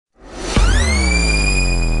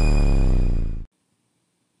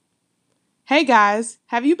Hey guys,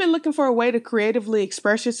 have you been looking for a way to creatively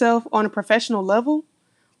express yourself on a professional level?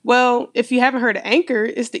 Well, if you haven't heard of Anchor,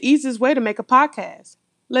 it's the easiest way to make a podcast.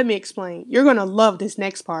 Let me explain. You're going to love this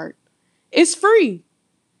next part. It's free.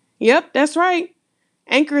 Yep, that's right.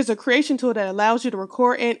 Anchor is a creation tool that allows you to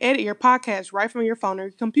record and edit your podcast right from your phone or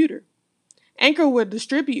your computer. Anchor will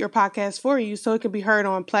distribute your podcast for you so it can be heard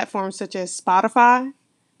on platforms such as Spotify,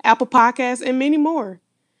 Apple Podcasts, and many more.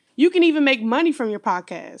 You can even make money from your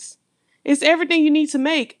podcast. It's everything you need to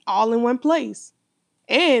make all in one place.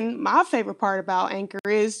 And my favorite part about Anchor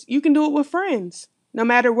is you can do it with friends, no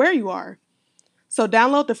matter where you are. So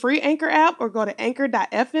download the free Anchor app or go to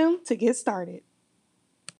anchor.fm to get started.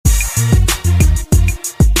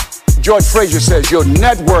 George Fraser says your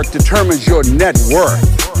network determines your net worth.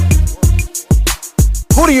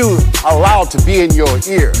 Who do you allow to be in your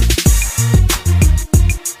ear?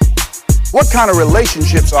 What kind of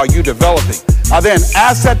relationships are you developing? Are they an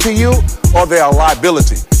asset to you or they are a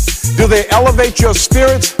liability? Do they elevate your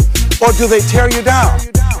spirits or do they tear you down?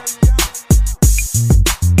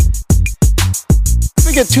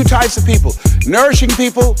 We get two types of people, nourishing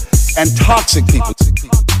people and toxic people.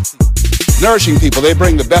 Nourishing people, they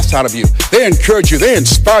bring the best out of you. They encourage you, they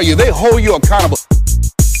inspire you, they hold you accountable.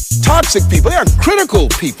 Toxic people, they are critical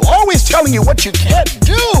people, always telling you what you can't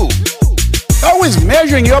do. Always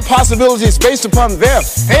measuring your possibilities based upon their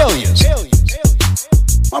failures.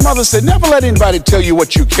 My mother said, never let anybody tell you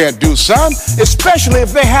what you can't do, son, especially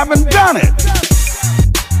if they haven't done it.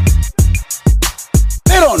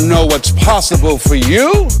 They don't know what's possible for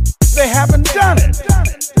you. They haven't done it.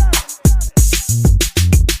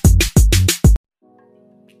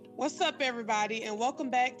 What's up, everybody, and welcome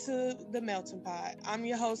back to The Melting Pot. I'm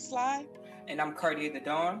your host, Sly. And I'm Cartier the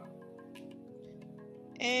Dawn.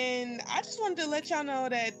 And I just wanted to let y'all know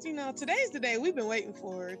that, today's the day we've been waiting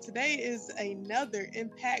for. Today is another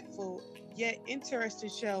impactful yet interesting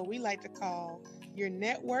show we like to call Your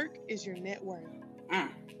Network is Your Net Worth. How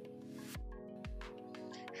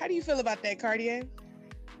do you feel about that, Cartier?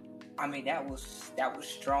 I mean, that was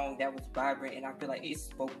strong, that was vibrant, and I feel like it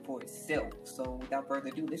spoke for itself. So without further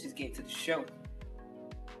ado, let's just get into the show.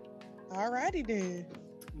 Alrighty then.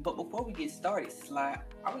 But before we get started, Sly,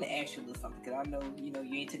 I want to ask you a little something, because I know, you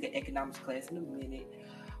ain't took an economics class in a minute,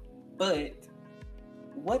 but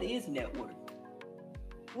what is net worth?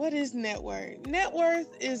 What is net worth? Net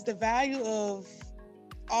worth is the value of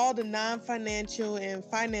all the non-financial and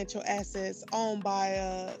financial assets owned by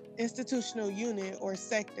an institutional unit or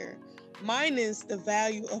sector, minus the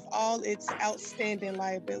value of all its outstanding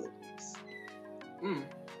liabilities.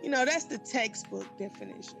 That's the textbook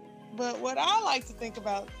definition. But what I like to think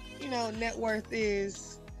about, net worth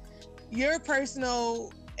is your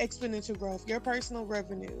personal exponential growth, your personal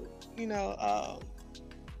revenue,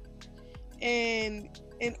 and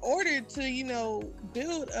in order to,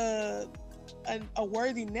 build a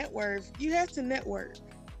worthy net worth, you have to network.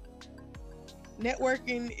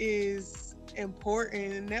 Networking is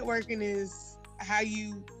important, and networking is how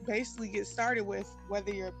you basically get started with,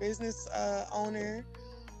 whether you're a business owner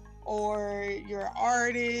or you're an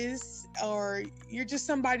artist or you're just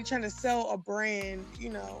somebody trying to sell a brand.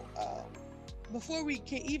 Before we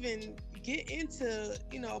can even get into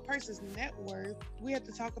a person's net worth, we have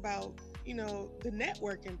to talk about the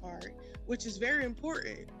networking part, which is very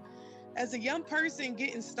important. As a young person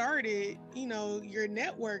getting started, your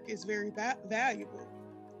network is very valuable.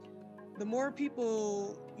 The more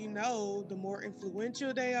people the more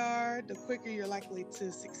influential they are, the quicker you're likely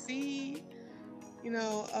to succeed.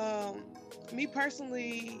 Me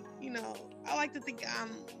personally, I like to think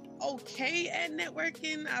I'm okay at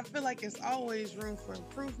networking. I feel like it's always room for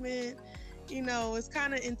improvement. It's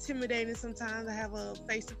kind of intimidating sometimes to have a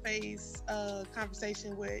face-to-face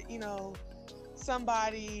conversation with,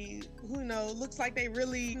 somebody who looks like they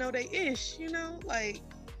really know they ish,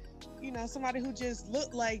 somebody who just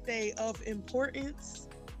look like they of importance,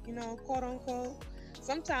 quote unquote.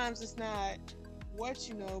 Sometimes it's not what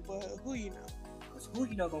you know, but who you know. Because who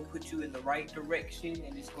gonna put you in the right direction,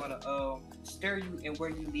 and it's gonna steer you in where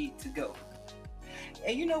you need to go.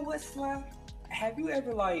 And you know what, Sly? Have you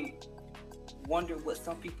ever wondered what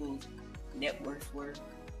some people's net worths were?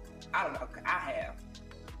 I don't know. I have.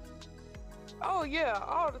 Oh yeah,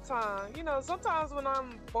 all the time. Sometimes when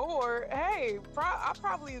I'm bored, hey, I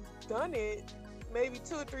probably done it maybe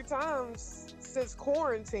 2 or 3 times since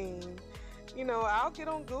quarantine. I'll get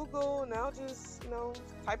on Google and I'll just,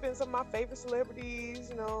 type in some of my favorite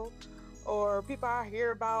celebrities, or people I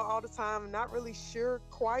hear about all the time, and not really sure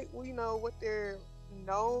quite, what they're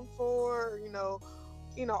known for,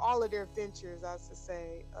 all of their ventures, I should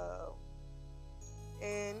say.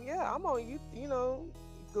 And yeah, I'm on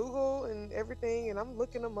Google and everything, and I'm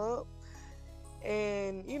looking them up.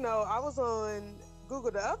 And I was on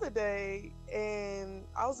Google the other day, and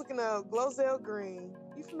I was looking up Glozell Green.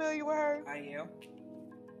 You familiar with her? I am.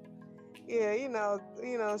 Yeah,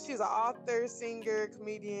 she's an author, singer,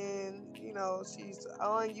 comedian. She's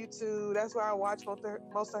on YouTube. That's where I watch most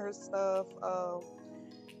of her stuff.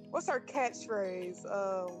 What's her catchphrase?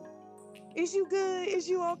 Is you good? Is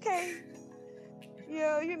you okay?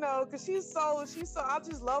 Yeah, because she's so. I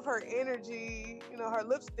just love her energy. Her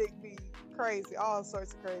lipstick be crazy, all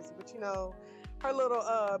sorts of crazy. But her little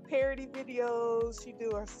parody videos. She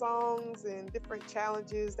do her songs and different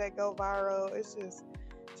challenges that go viral. It's just.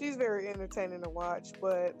 She's very entertaining to watch,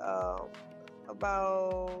 but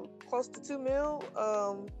about close to 2 mil.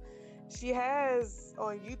 She has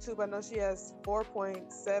on YouTube, I know she has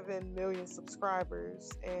 4.7 million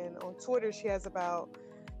subscribers, and on Twitter she has about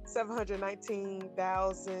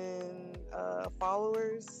 719,000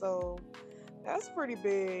 followers. So that's pretty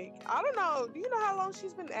big. I don't know. Do you know how long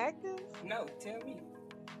she's been active? No, tell me.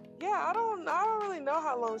 Yeah, I don't really know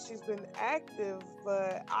how long she's been active,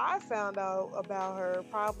 but I found out about her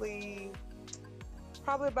probably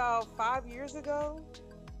about 5 years ago.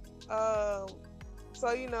 So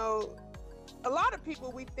a lot of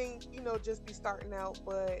people we think just be starting out,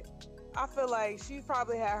 but I feel like she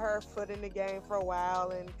probably had her foot in the game for a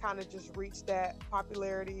while and kind of just reached that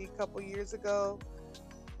popularity a couple years ago.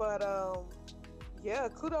 But yeah,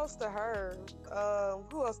 kudos to her.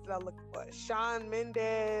 Who else did I look for? Shawn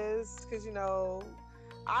Mendes, because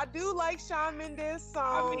I do like Shawn Mendes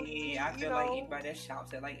songs. I mean, I feel like anybody that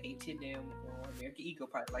shops at like H&M or American Eagle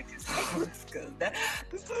probably like this songs,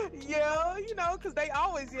 yeah, because they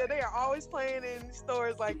are always playing in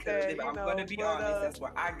stores like that. I'm gonna be honest, that's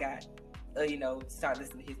where I got. Start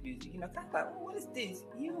listening to his music. I thought, what is this?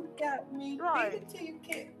 You got me beating till you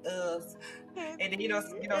can't. And then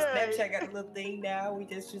Snapchat got a little thing now. We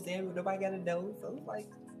just Shazam, nobody gotta know. So it's like,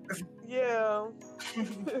 yeah,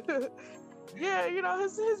 yeah.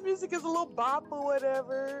 His music is a little bop or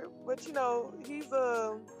whatever. But he's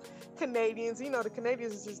Canadians. The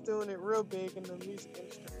Canadians is just doing it real big in the music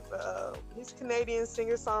industry. But he's a Canadian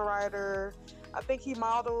singer-songwriter. I think he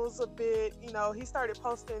models a bit. He started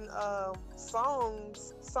posting song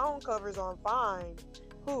covers on Vine.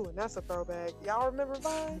 And that's a throwback. Y'all remember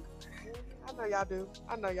Vine? I know y'all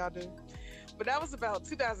do. But that was about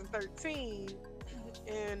 2013,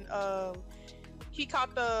 and he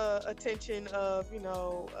caught the attention of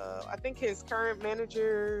I think his current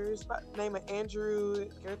manager's name is Andrew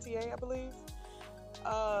Gaultier, I believe.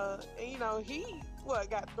 And he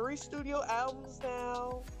got 3 studio albums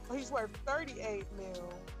now. He's worth 38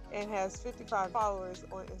 mil and has 55 followers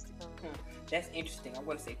on Instagram. That's interesting. I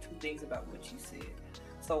want to say 2 things about what you said.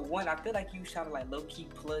 So one, I feel like you trying to like low-key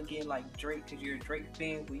plug in like Drake because you're a Drake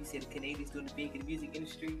fan, where you said the Canadians doing the big in the music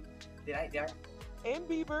industry. Did I? And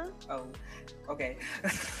Bieber. Oh, okay.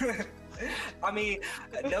 I mean,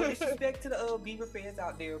 no disrespect to the Bieber fans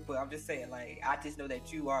out there, but I'm just saying, like, I just know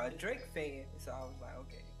that you are a Drake fan, so I was like,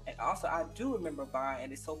 okay. And also, I do remember Vine,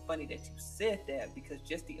 and it's so funny that you said that, because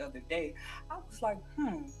just the other day, I was like,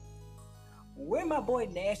 where my boy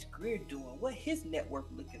Nash Greer doing? What his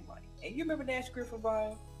network looking like? And you remember Nash Greer from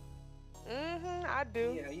Vine? I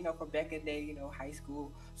do. Yeah, from back in the day, high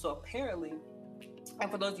school. So apparently,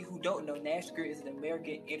 and for those of you who don't know, Nash Greer is an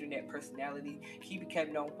American internet personality. He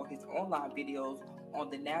became known for his online videos on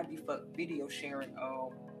the now defunct video sharing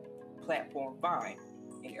platform Vine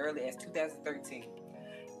in early as 2013.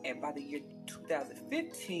 And by the year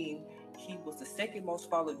 2015, he was the second most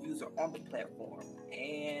followed user on the platform.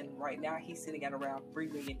 And right now, he's sitting at around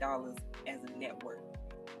 $3 million as a network.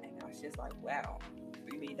 And I was just like, wow,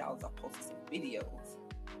 $3 million, I posted some videos.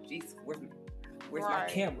 Jeez, where's my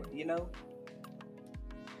camera,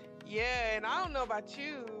 Yeah, and I don't know about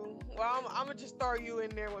you. Well, I'm gonna just throw you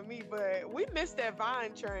in there with me, but we missed that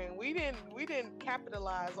Vine train. We didn't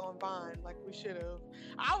capitalize on Vine like we should have.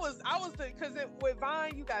 Because with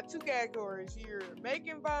Vine you got 2 categories: you're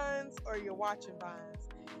making Vines or you're watching Vines.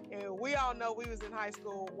 And we all know we was in high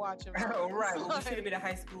school watching Vines. Oh, right. Well, we should have been in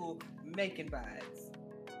high school making Vines.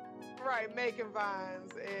 Right, making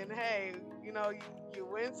Vines. And hey, you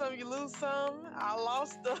win some, you lose some. I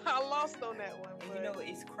lost on that one. And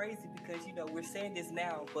it's crazy because we're saying this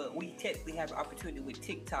now, but we technically have an opportunity with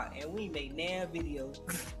TikTok, and we made now videos.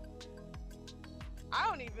 I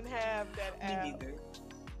don't even have that app. Me neither.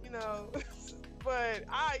 But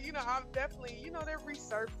I've definitely, they're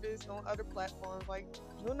resurfaced on other platforms. Like,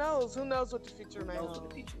 who knows what the future may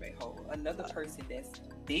hold. Another person that's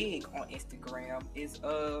big on Instagram is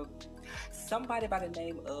somebody by the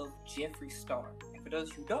name of Jeffree Star. And And for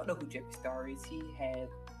those who don't know who Jeffree Star is, he had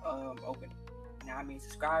over 9 million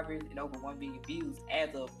subscribers and over 1 million views as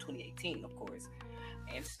of 2018, of course.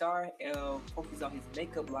 And Star focuses on his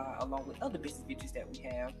makeup line along with other business ventures that we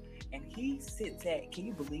have. And he sits at, can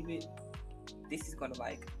you believe it? This is gonna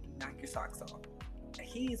like knock your socks off.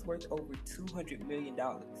 He is worth over $200 million.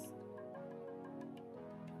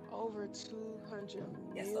 Over 200 million?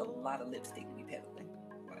 That's a lot of lipstick to be peddling.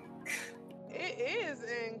 It is,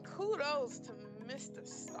 and kudos to Mr.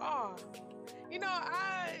 Star.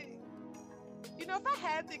 If I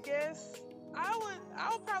had to guess, I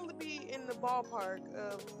would probably be in the ballpark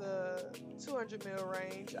of the 200 mil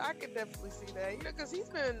range. I could definitely see that, because he's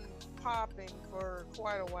been popping for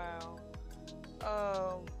quite a while.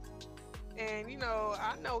 And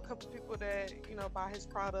I know a couple people that buy his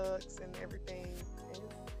products and everything.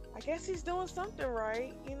 And I guess he's doing something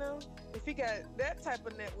right, if he got that type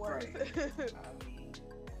of net worth. Right.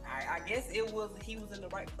 I guess he was in the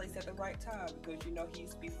right place at the right time, because he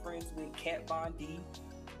used to be friends with Kat Von D,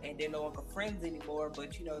 and they're no longer friends anymore.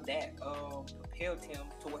 But that propelled him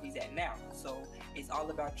to where he's at now. So it's all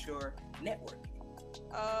about your networking.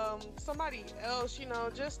 Somebody else,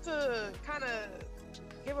 just to kind of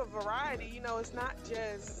give a variety. It's not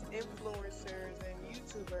just influencers and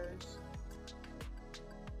YouTubers.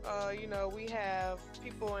 We have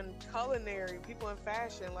people in culinary, people in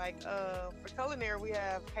fashion. Like for culinary, we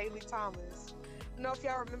have Haley Thomas. If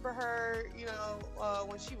y'all remember her,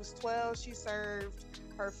 when she was 12, she served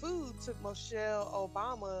her food to Michelle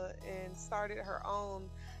Obama and started her own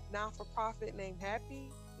non-for-profit named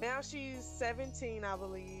Happy. Now she's 17, I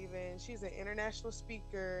believe, and she's an international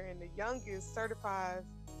speaker and the youngest certified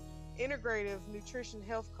integrative nutrition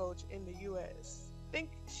health coach in the U.S. I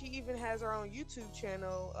think she even has her own YouTube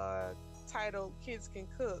channel titled Kids Can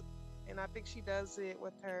Cook, and I think she does it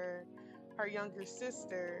with her younger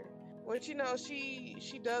sister, which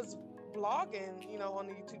she does vlogging on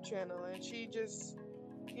the YouTube channel, and she just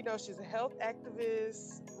she's a health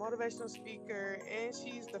activist, motivational speaker, and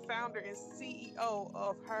she's the founder and CEO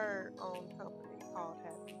of her own company called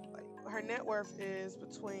Happy. Like, her net worth is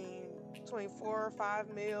between 4 or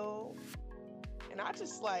 5 mil, and I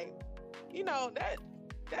just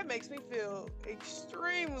that makes me feel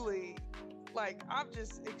extremely I'm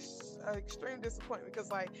just extreme disappointment,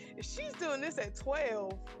 because if she's doing this at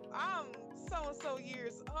 12, I'm so and so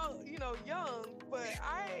years old, young, but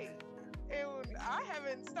I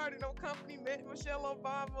haven't started no company, met Michelle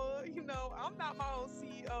Obama, I'm not my own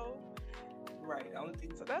CEO. Right.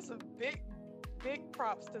 So that's a big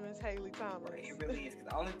props to Miss Haley Thomas. Right, it really is. 'Cause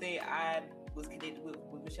the only thing I was connected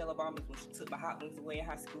with Michelle Obama is when she took my hot wings away in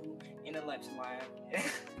high school in the lunch line.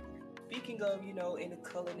 Speaking of, in the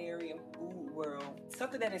culinary and food world,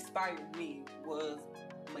 something that inspired me was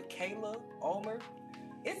Michaela Ulmer.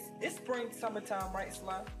 It's spring, summertime, right,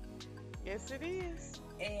 Sly? Yes, it is.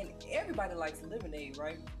 And everybody likes lemonade,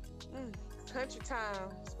 right? Country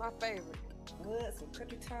time. It's my favorite. What? Some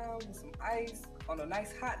country time with some ice on a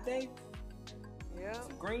nice hot day? Yeah.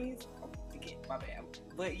 Some greens? Oh, again, my bad.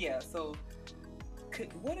 But yeah, so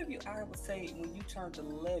what if I would say when you turned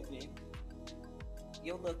 11,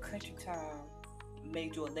 your little country time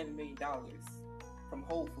made you $11 million from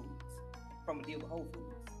Whole Foods, from a deal with Whole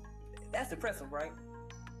Foods? That's impressive, right?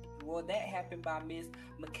 Well, that happened by Miss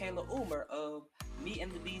Michaela Ulmer of Meat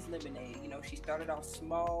and the Bees Lemonade. She started off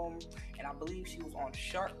small, and I believe she was on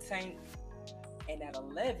Shark Tank. And at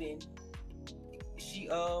 11, she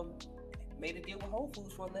made a deal with Whole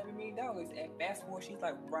Foods for $11 million. And fast forward, she's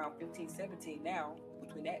like around 15, 17 now,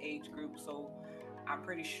 between that age group. So I'm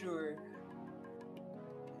pretty sure,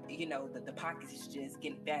 the pockets is just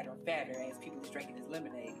getting fatter and fatter as people is drinking this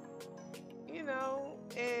lemonade.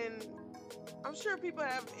 And I'm sure people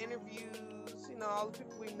have interviews, all the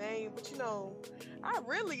people we name, but I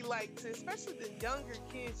really like to, especially the younger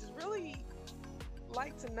kids, just really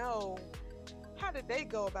like to know, how did they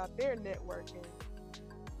go about their networking?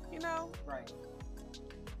 Right.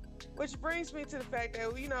 Which brings me to the fact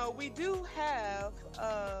that, we do have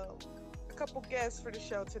a couple guests for the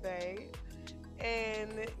show today.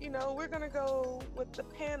 And, we're going to go with the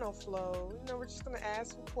panel flow. We're just going to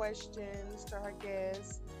ask some questions to our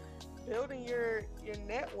guests, building your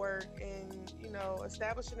network and,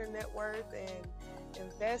 establishing a net worth and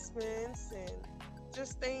investments and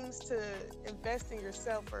just things to invest in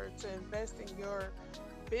yourself or to invest in your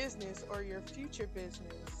business or your future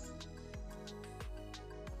business.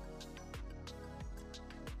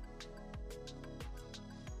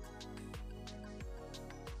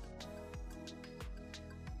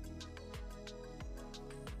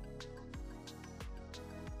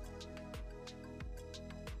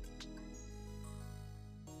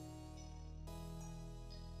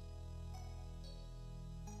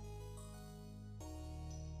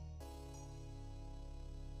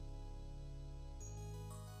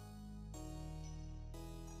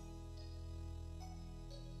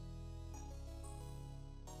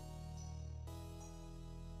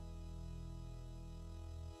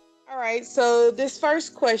 All right, so this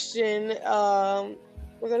first question,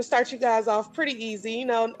 we're going to start you guys off pretty easy. You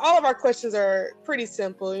know, all of our questions are pretty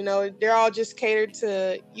simple. You know, they're all just catered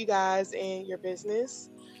to you guys and your business.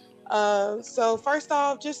 So, first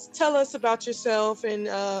off, just tell us about yourself and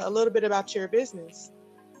a little bit about your business.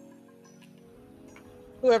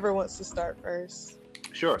 Whoever wants to start first.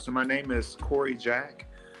 Sure. So my name is Corey Jack.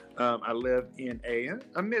 I live in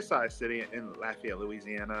a mid-sized city in Lafayette,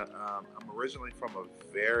 Louisiana. I'm originally from a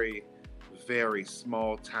very, very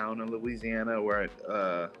small town in Louisiana where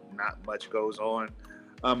not much goes on.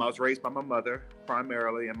 I was raised by my mother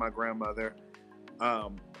primarily and my grandmother.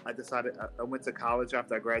 I decided I went to college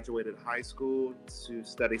after I graduated high school to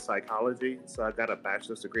study psychology. So I got a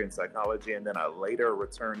bachelor's degree in psychology, and then I later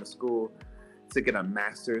returned to school to get a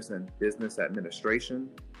master's in business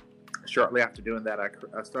administration. Shortly after doing that, I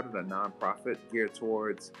started a nonprofit geared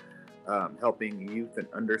towards helping youth in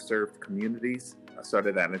underserved communities. I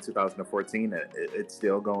started that in 2014, and it's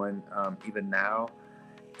still going even now.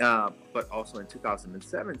 But also in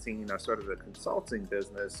 2017, I started a consulting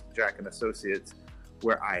business, Jack and Associates,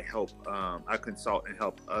 where I consult and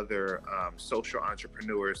help other social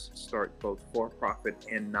entrepreneurs start both for-profit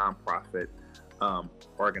and nonprofit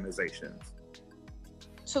organizations.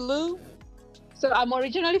 Tolu? So I'm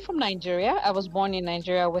originally from Nigeria. I was born in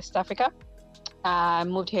Nigeria, West Africa. I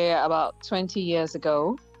moved here about 20 years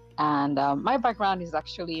ago, and my background is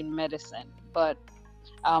actually in medicine. But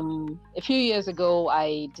a few years ago,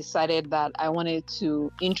 I decided that I wanted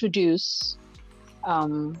to introduce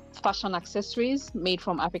fashion accessories made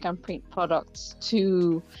from African print products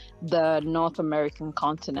to the North American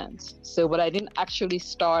continent. So, but I didn't actually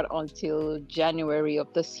start until January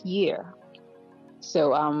of this year.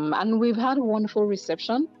 So, and we've had a wonderful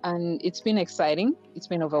reception, and it's been exciting. It's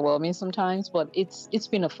been overwhelming sometimes, but it's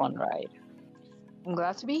been a fun ride. I'm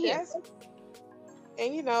glad to be here. Yes.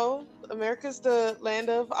 And you know, America's the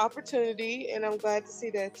land of opportunity, and I'm glad to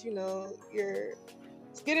see that, you know, you're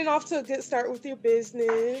getting off to a good start with your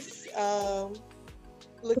business.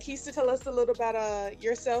 Lakeisha, tell us a little about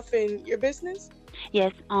yourself and your business.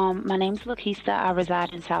 Yes, my name's Lakeisha. I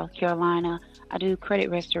reside in South Carolina. I do credit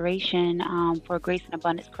restoration for Grace and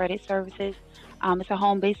Abundance Credit Services. It's a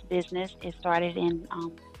home-based business. It started in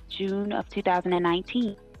June of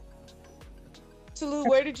 2019. Tolu,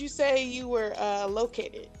 where did you say you were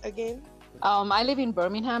located again? I live in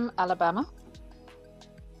Birmingham, Alabama.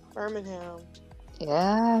 Birmingham.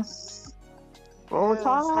 Yes. Roll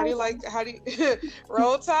Tide. How do you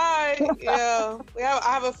Roll Tide? Yeah.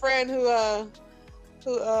 I have a friend who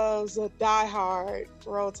is a diehard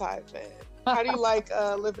Roll Tide fan. How do you like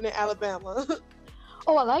living in Alabama?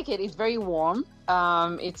 Oh, I like it. It's very warm.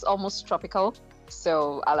 It's almost tropical,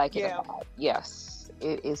 so I like it a lot. Yes,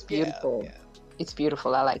 it is beautiful. Yeah. It's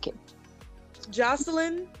beautiful. I like it.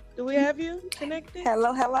 Jocelyn, do we have you connected?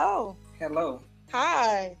 Hello. Hello.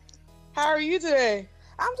 Hi. How are you today?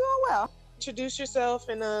 I'm doing well. Introduce yourself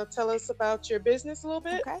and tell us about your business a little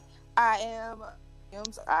bit. Okay. I am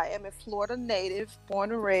a Florida native,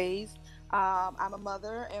 born and raised. I'm a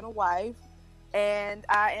mother and a wife, and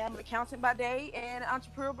I am an accountant by day and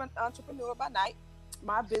entrepreneur by night.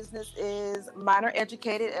 My business is Minor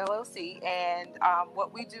Educated LLC, and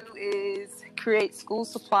what we do is create school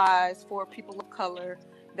supplies for people of color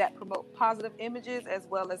that promote positive images as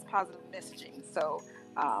well as positive messaging. So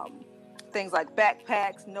things like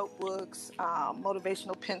backpacks, notebooks,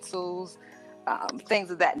 motivational pencils, things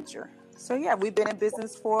of that nature. So yeah, we've been in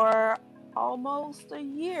business for almost a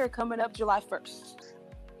year, coming up July 1st.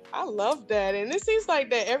 I love that. And it seems like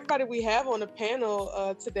that everybody we have on the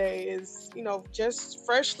panel today is, you know, just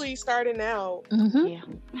freshly starting out. Mm-hmm.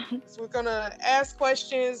 Yeah. So we're going to ask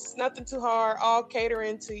questions, nothing too hard, all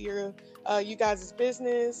catering to you guys'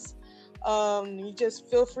 business. You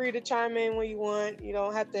just feel free to chime in when you want. You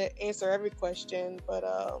don't have to answer every question, but,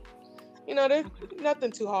 you know, there's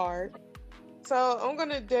nothing too hard. So I'm going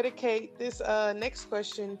to dedicate this next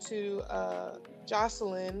question to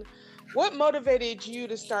Jocelyn. What motivated you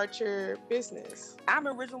to start your business? I'm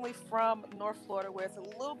originally from North Florida, where it's a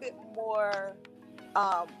little bit more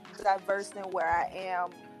diverse than where I am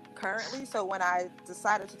currently. So when I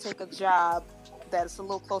decided to take a job that's a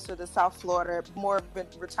little closer to South Florida, more of a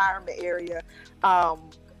retirement area, I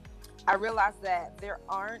realized that there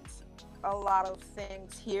aren't a lot of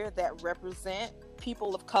things here that represent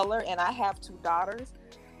people of color. And I have two daughters.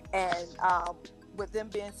 And with them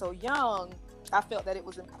being so young, I felt that it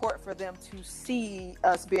was important for them to see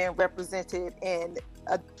us being represented in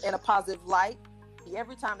a positive light.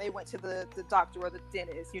 Every time they went to the doctor or the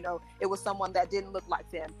dentist, you know, it was someone that didn't look like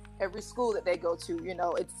them. Every school that they go to, you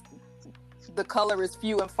know, the color is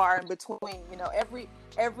few and far in between. You know,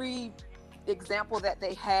 every example that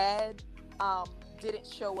they had didn't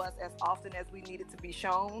show us as often as we needed to be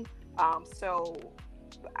shown. So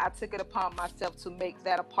I took it upon myself to make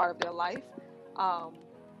that a part of their life.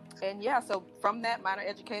 And yeah, so from that, Minor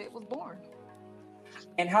Educated was born.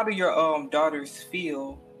 And how do your daughters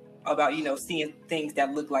feel about, you know, seeing things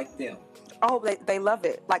that look like them? Oh, they love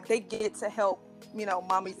it. Like, they get to help, you know,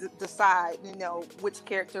 mommy decide, you know, which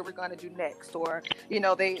character we're going to do next, or, you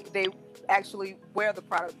know, they actually wear the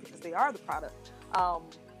product because they are the product.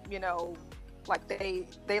 You know, like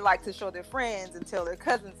they like to show their friends and tell their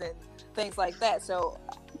cousins and things like that. So,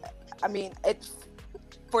 I mean,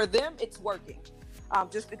 for them, it's working.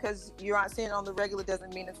 Just because you're not seeing it on the regular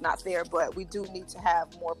doesn't mean it's not there, but we do need to have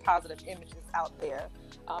more positive images out there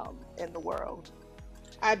in the world.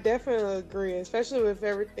 I definitely agree, especially with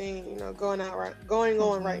everything, you know, going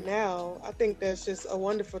on right now. I think that's just a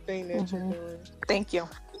wonderful thing that you're doing. Thank you.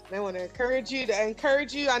 I want to encourage you.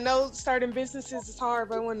 I know starting businesses is hard,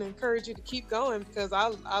 but I want to encourage you to keep going because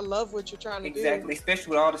I love what you're trying to do. Exactly,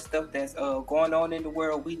 especially with all the stuff that's going on in the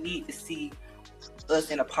world. We need to see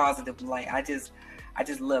us in a positive light. I just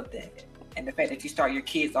love that, and the fact that you start your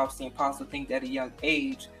kids off seeing positive things at a young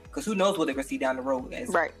age. Because who knows what they're gonna see down the road?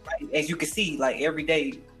 As you can see, like every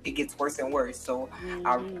day it gets worse and worse. So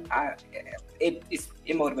it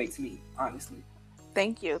motivates me, honestly.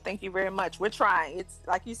 Thank you very much. We're trying. It's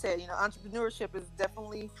like you said, you know, entrepreneurship is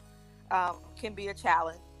definitely can be a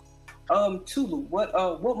challenge. Tulu, what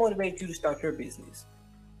motivated you to start your business?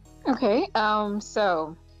 Okay,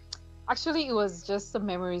 so actually it was just the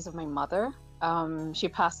memories of my mother. She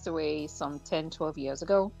passed away some 10-12 years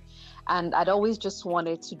ago. And I'd always just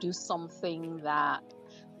wanted to do something that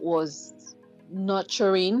was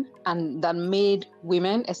nurturing and that made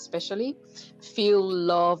women especially feel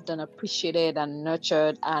loved and appreciated and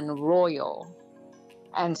nurtured and royal.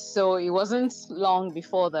 And so it wasn't long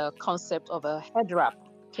before the concept of a head wrap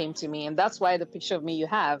came to me. And that's why the picture of me you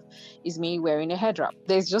have is me wearing a head wrap.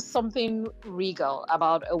 There's just something regal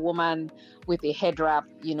about a woman with a head wrap,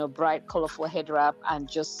 you know, bright, colorful head wrap, and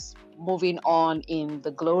just moving on in the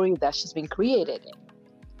glory that she's been created in.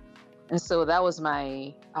 And so that was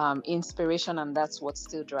my inspiration, and that's what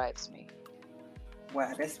still drives me.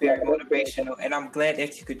 Wow, that's very motivational, and I'm glad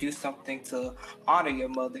that you could do something to honor your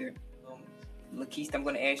mother. Lakeisha, I'm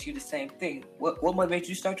going to ask you the same thing. What motivated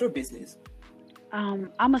you to start your business?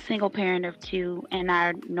 I'm a single parent of two, and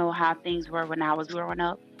I know how things were when I was growing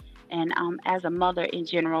up. And as a mother in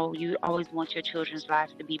general, you always want your children's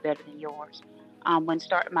lives to be better than yours. When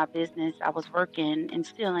starting my business, I was working and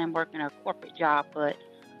still am working a corporate job, but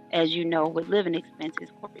as you know, with living expenses,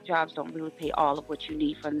 corporate jobs don't really pay all of what you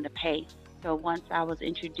need for them to pay. So once I was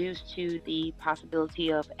introduced to the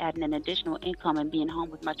possibility of adding an additional income and being home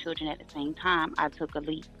with my children at the same time, I took a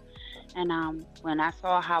leap. And when I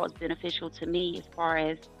saw how it was beneficial to me as far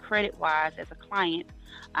as credit-wise as a client,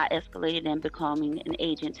 I escalated in becoming an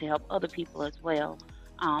agent to help other people as well.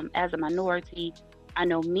 As a minority, I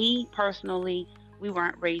know me personally, we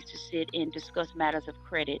weren't raised to sit and discuss matters of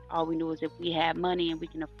credit. All we knew is if we had money and we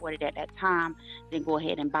can afford it at that time, then go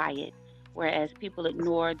ahead and buy it. Whereas people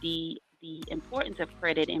ignore the importance of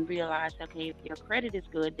credit and realize, okay, if your credit is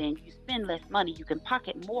good, then you spend less money. You can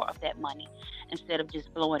pocket more of that money instead of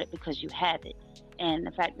just blowing it because you have it. And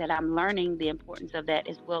the fact that I'm learning the importance of that,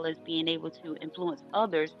 as well as being able to influence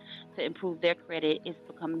others to improve their credit, is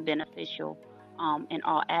becoming beneficial in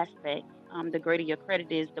all aspects. The greater your credit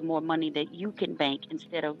is, the more money that you can bank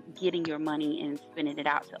instead of getting your money and spending it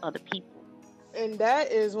out to other people. And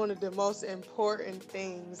that is one of the most important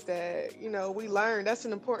things that, you know, we learn. That's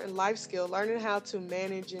an important life skill, learning how to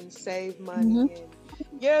manage and save money. Mm-hmm.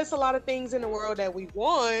 And yeah, it's a lot of things in the world that we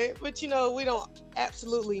want, but, you know, we don't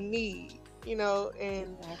absolutely need, you know,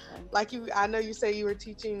 and like I know you say you were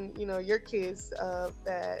teaching, you know, your kids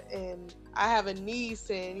that, and I have a niece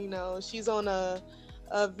and, you know, she's on a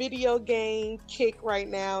video game kick right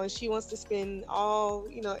now, and she wants to spend all,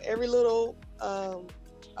 you know, every little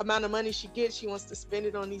amount of money she gets, she wants to spend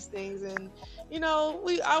it on these things. And, you know,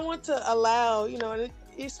 I want to allow, you know, and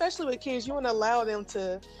especially with kids, you want to allow them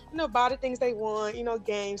to, you know, buy the things they want, you know,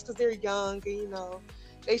 games, because they're young and, you know,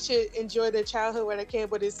 they should enjoy their childhood where they can,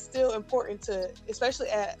 but it's still important to, especially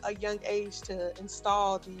at a young age, to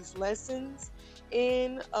install these lessons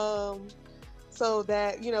in, so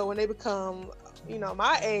that, you know, when they become, you know,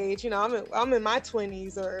 my age, you know, I'm in my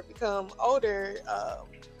 20s or become older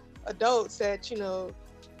adults, that, you know,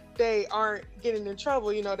 they aren't getting in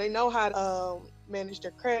trouble. You know, they know how to manage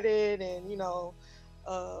their credit and, you know,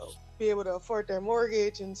 be able to afford their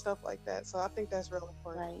mortgage and stuff like that. So I think that's real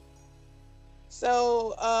important. Right.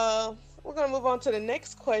 So We're going to move on to the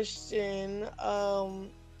next question.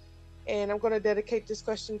 And I'm going to dedicate this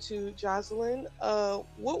question to Jocelyn.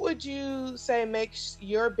 What would you say makes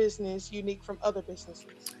your business unique from other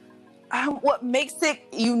businesses? What makes it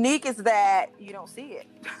unique is that you don't see it.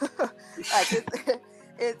 Like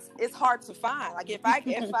it's hard to find. Like if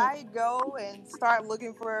I go and start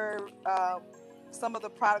looking for some of the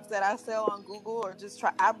products that I sell on Google, or just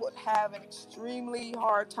try, I would have an extremely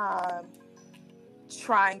hard time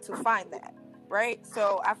trying to find that. Right.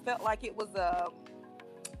 So I felt like it was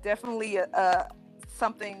definitely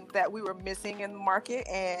something that we were missing in the market,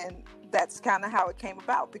 and that's kind of how it came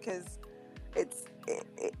about, because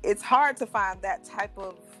it's hard to find that type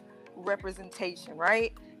of representation,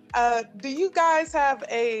 right? Do you guys have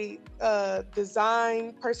a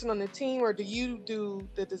design person on the team, or do you do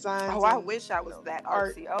the design? Oh, I wish I was that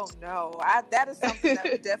artsy. Oh no, that is something that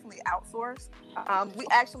we definitely outsource. We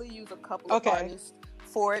actually use a couple of artists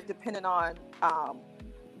for it, depending on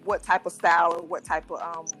what type of style or what type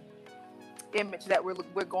of image that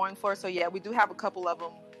we're going for. So yeah, we do have a couple of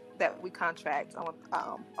them that we contract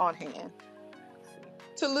on hand.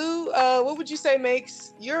 Tolu, what would you say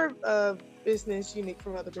makes your business unique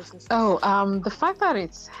from other businesses? The fact that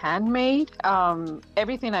it's handmade.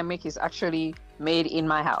 Everything I make is actually made in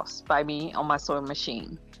my house by me on my sewing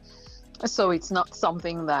machine. So it's not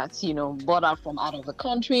something that's, bought out from out of the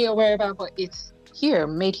country or wherever, but it's here,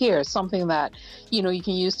 made here, something that, you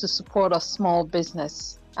can use to support a small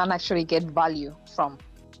business and actually get value from.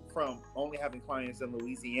 From only having clients in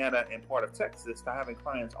Louisiana and part of Texas to having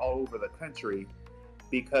clients all over the country,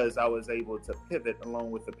 because I was able to pivot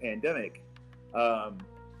along with the pandemic.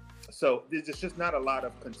 So there's just not a lot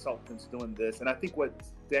of consultants doing this. And I think to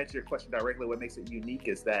answer your question directly, what makes it unique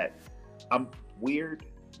is that I'm weird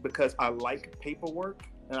because I like paperwork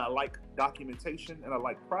and I like documentation and I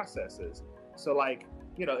like processes. So like,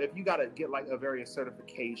 if you got to get like a various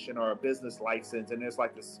certification or a business license and there's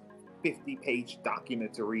like this 50-page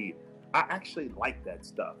document to read, I actually like that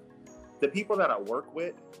stuff. The people that I work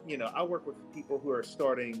with, I work with people who are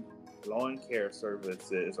starting lawn care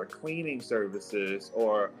services or cleaning services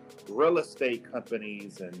or real estate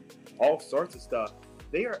companies and all sorts of stuff.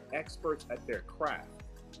 They are experts at their craft.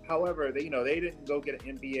 However, they didn't go get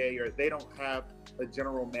an MBA, or they don't have a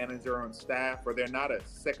general manager on staff, or they're not a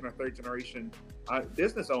second or third generation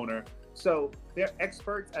business owner. So they're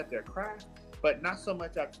experts at their craft, but not so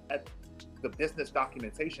much at the business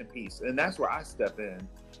documentation piece. And that's where I step in.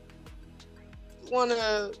 One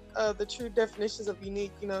of the true definitions of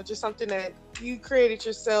unique, just something that you created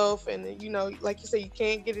yourself, and like you said, you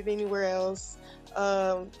can't get it anywhere else.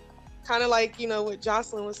 Kind of like what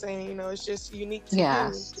Jocelyn was saying, it's just unique to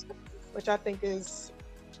you, which I think is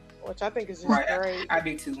just right. Great. I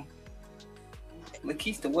do too.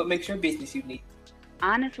 Lakeisha, what makes your business unique?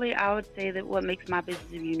 Honestly, I would say that what makes my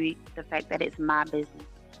business unique is the fact that it's my business.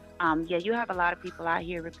 You have a lot of people out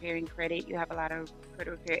here repairing credit. You have a lot of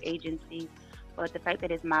credit repair agencies. But the fact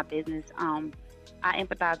that it's my business, I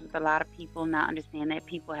empathize with a lot of people, not understand that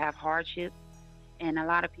people have hardships, and a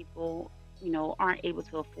lot of people, aren't able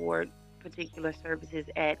to afford particular services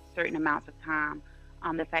at certain amounts of time.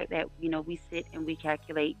 The fact that, we sit and we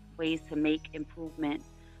calculate ways to make improvements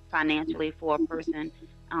financially for a person,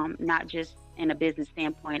 not just in a business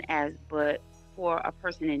standpoint, but for a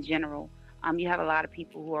person in general. You have a lot of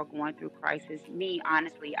people who are going through crisis. Me,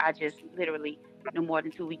 honestly, I just literally, no more than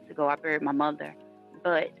 2 weeks ago, I buried my mother.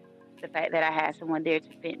 But the fact that I had someone there to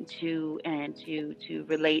fit into and to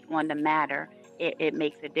relate on the matter, it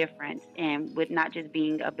makes a difference. And with not just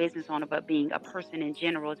being a business owner, but being a person in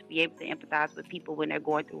general, to be able to empathize with people when they're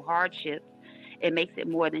going through hardships, it makes it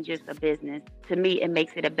more than just a business. To me, it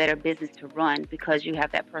makes it a better business to run, because you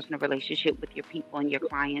have that personal relationship with your people and your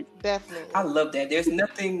clients. Definitely. I love that. There's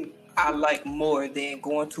nothing I like more than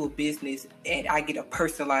going to a business and I get a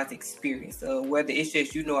personalized experience. Whether it's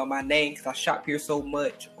just my name because I shop here so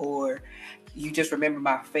much, or you just remember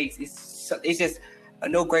my face. It's just a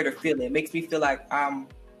no greater feeling. It makes me feel like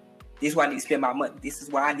this is where I need to spend my money. This is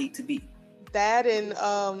where I need to be. That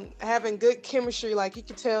and having good chemistry, like you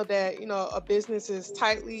can tell that a business is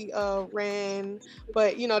tightly ran,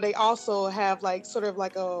 but they also have like sort of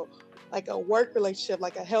like a work relationship,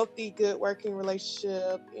 like a healthy, good working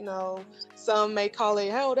relationship. Some may call it,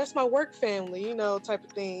 oh, that's my work family, type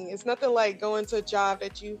of thing. It's nothing like going to a job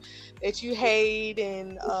that you hate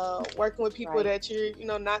and working with people that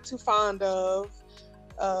you're not too fond of.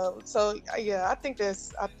 So yeah, I think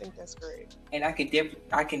that's great. And I can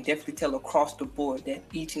definitely tell across the board that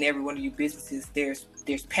each and every one of your businesses, there's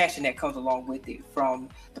passion that comes along with it, from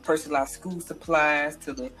the personalized school supplies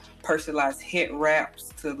to the personalized head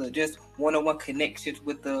wraps to the just one-on-one connections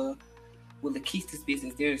with the with Lakeisha's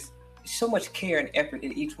business, there's so much care and effort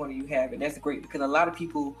that each one of you have, and that's great because a lot of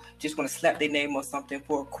people just want to slap their name on something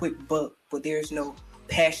for a quick buck, but there's no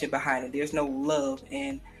passion behind it. There's no love.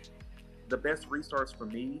 And the best resource for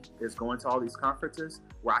me is going to all these conferences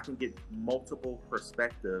where I can get multiple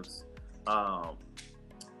perspectives, so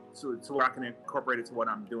where I can incorporate it to what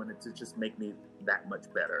I'm doing to just make me that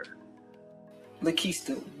much better.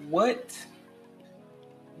 Lakeisha, what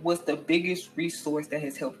was the biggest resource that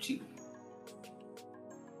has helped you?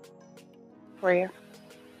 Prayer.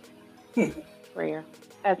 Prayer.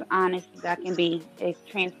 As honest as I can be, as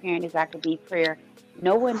transparent as I can be, prayer.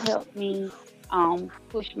 No one helped me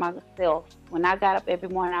push myself. When I got up every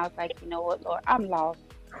morning, I was like, you know what, Lord, I'm lost.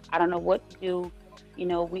 I don't know what to do. You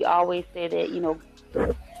know, we always say that, you know,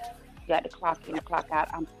 you got to clock in and clock out.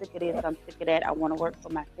 I'm sick of this. I'm sick of that. I want to work for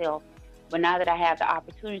myself. But now that I have the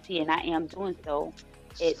opportunity and I am doing so,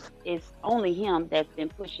 it's only Him that's been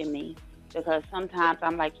pushing me. Because sometimes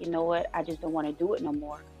I'm like, you know what, I just don't want to do it no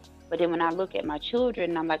more. But then when I look at my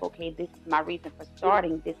children, I'm like, okay, this is my reason for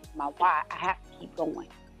starting. This is my why. I have to keep going.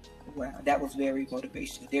 Wow, that was very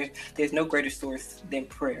motivational. There's no greater source than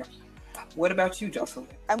prayer. What about you, Jocelyn?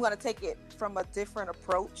 I'm going to take it from a different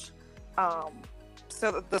approach.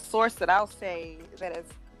 So the source that I'll say that has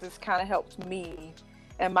just kind of helped me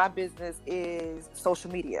and my business is social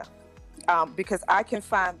media. Because I can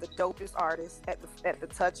find the dopest artists at the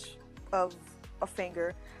touch of a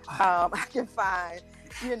finger. I can find,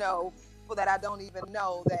 you know, people that I don't even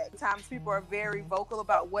know, that times people are very vocal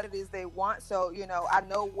about what it is they want. So, you know, I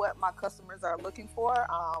know what my customers are looking for.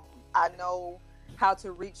 I know how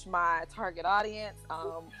to reach my target audience,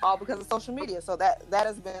 all because of social media. So that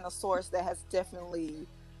has been a source that has definitely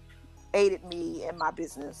aided me in my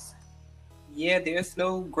business. Yeah, there's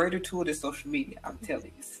no greater tool than social media. I'm telling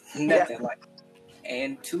you, it's nothing like it.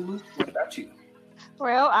 And Tulu, what about you?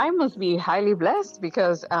 Well, I must be highly blessed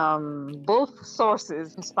because both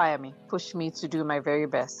sources inspire me, push me to do my very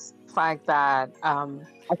best. The fact that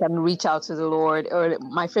I can reach out to the Lord early.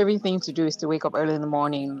 My favorite thing to do is to wake up early in the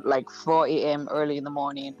morning, like 4 a.m. early in the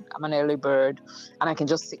morning. I'm an early bird, and I can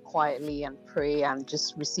just sit quietly and pray and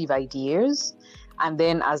just receive ideas. And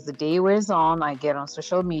then as the day wears on, I get on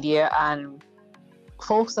social media and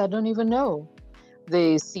folks I don't even know,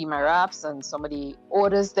 they see my raps and somebody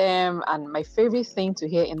orders them. And my favorite thing to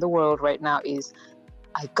hear in the world right now is,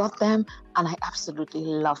 I got them and I absolutely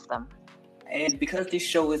love them. And because this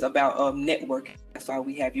show is about networking, that's why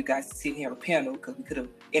we have you guys sitting here on a panel, because we could have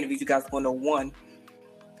interviewed you guys one-on-one.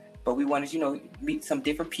 But we wanted, you know, meet some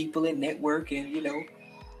different people and network and, you know.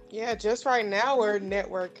 Yeah, just right now we're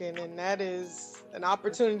networking, and that is an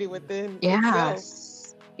opportunity within Yes.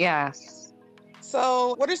 itself. Yes.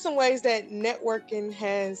 So what are some ways that networking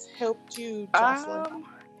has helped you, Jocelyn?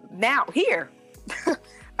 Now, here.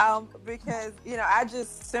 Because, you know, I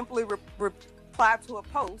just simply replied to a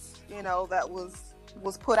post, you know, that was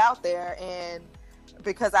put out there, and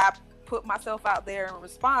because I put myself out there and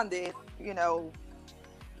responded, you know,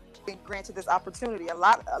 been granted this opportunity. A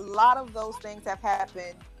lot of those things have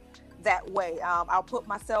happened that way. I'll put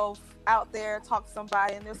myself out there, talk to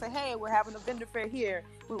somebody, and they'll say, hey, we're having a vendor fair here.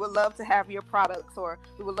 We would love to have your products, or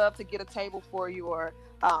we would love to get a table for you, or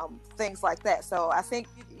things like that. So I think,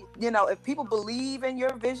 you know, if people believe in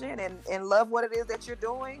your vision and love what it is that you're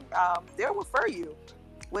doing, they'll refer you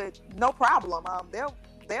with no problem.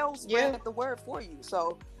 They'll spread the word for you.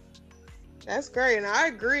 So that's great. And I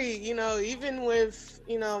agree, you know, even with,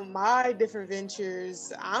 you know, my different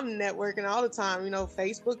ventures, I'm networking all the time, you know,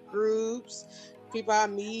 Facebook groups, people I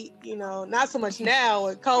meet, you know, not so much now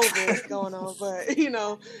with COVID going on, but, you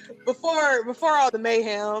know, before all the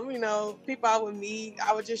mayhem, you know, people I would meet,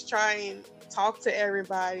 I would just try and talk to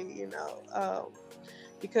everybody, you know,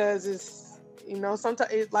 because it's, you know,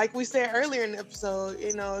 sometimes, like we said earlier in the episode,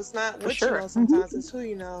 you know, it's not what you know sometimes, it's who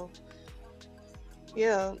you know.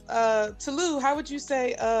 Yeah. Tulu, how would you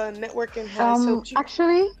say networking has helped you?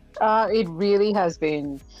 Actually, it really has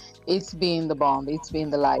been. It's been the bomb. It's been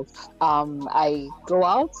the life. I go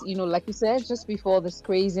out, you know, like you said, just before this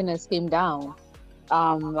craziness came down.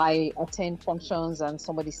 I attend functions and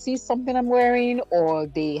somebody sees something I'm wearing, or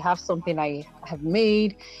they have something I have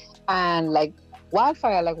made, and like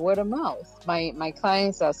wildfire, like word of mouth. My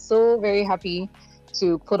clients are so very happy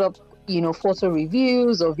to put up, you know, photo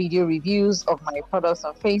reviews or video reviews of my products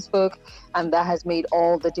on Facebook, and that has made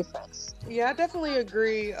all the difference. Yeah, I definitely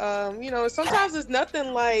agree. You know, sometimes it's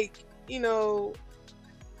nothing like, you know,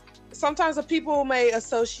 sometimes the people may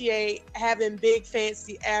associate having big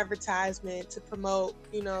fancy advertisement to promote,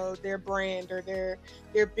 you know, their brand or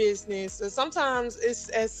their business. So sometimes it's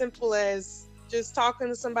as simple as just talking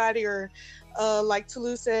to somebody, or like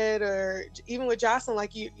Toulouse said, or even with Jocelyn,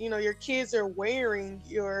 like you know, your kids are wearing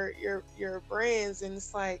your brands, and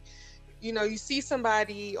it's like, you know, you see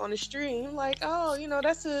somebody on the street, and you're like, oh, you know,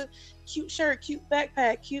 that's a cute shirt, cute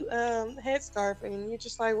backpack, cute headscarf, and you're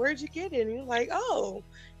just like, where'd you get it? And you're like, oh,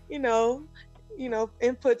 you know,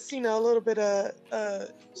 inputs, you know, a little bit of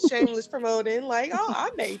shameless promoting, like, oh,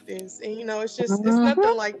 I made this, and you know, it's just it's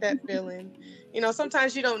nothing like that feeling. You know,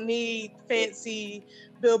 sometimes you don't need fancy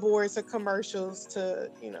billboards or commercials to,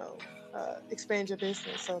 you know, expand your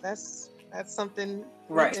business. So that's something.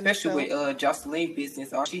 Right, especially with Jocelyn's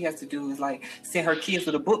business, all she has to do is like send her kids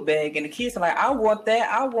with a book bag, and the kids are like, I want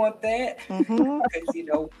that. Because you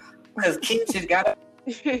know, because kids just gotta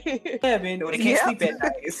heaven, or they can't sleep at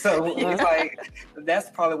night. So it's like that's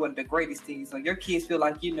probably one of the greatest things. So your kids feel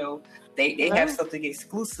like, you know, they have something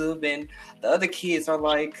exclusive, and the other kids are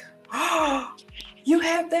like, oh, you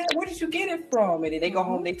have that? Where did you get it from? And then they go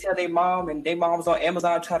home, they tell their mom, and their mom's on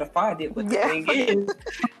Amazon try to find it. But the thing is,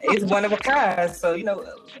 it's one of a kind. So you know,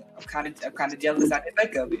 I'm kind of jealous I didn't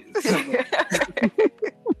think of it.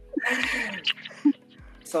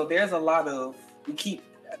 So there's a lot of, we keep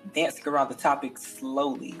dancing around the topic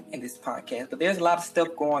slowly in this podcast, but there's a lot of stuff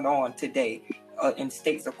going on today in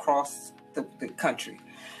states across the country,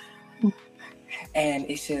 and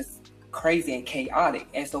it's just crazy and chaotic.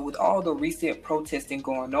 And so with all the recent protesting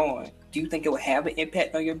going on, do you think it will have an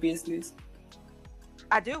impact on your business?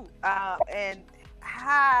 I do, and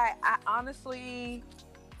I honestly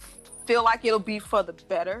feel like it'll be for the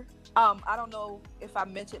better. I don't know if I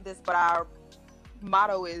mentioned this, but our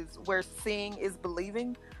motto is where seeing is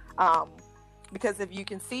believing, because if you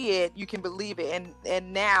can see it, you can believe it,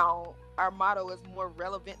 and now our motto is more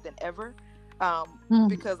relevant than ever,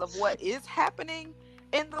 because of what is happening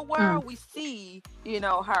in the world. We see, you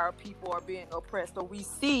know, how our people are being oppressed, or we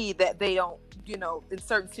see that they don't, you know, in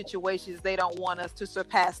certain situations they don't want us to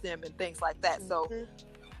surpass them and things like that. So,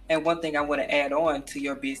 and one thing I want to add on to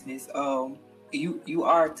your business, you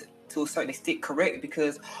are to a certain extent correct,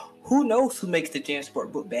 because who knows who makes the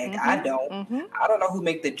JanSport book bag? I don't. I don't know who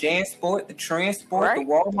make the JanSport, the Transport, the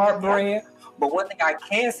Walmart brand. But one thing I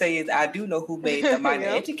can say is I do know who made the Minor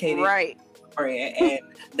Educated brand, and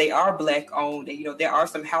they are Black owned. And, you know, there are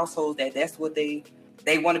some households that's what they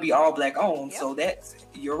want to be all Black owned. So that's,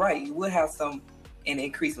 you're right. You would have some an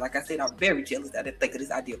increase. Like I said, I'm very jealous. I didn't think of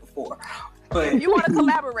this idea before. But if you want to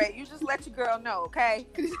collaborate, you just let your girl know, okay?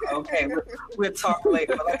 Okay, we'll talk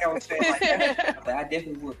later. But like I was saying, but I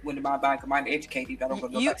definitely wouldn't mind buying Minor Educated. I don't go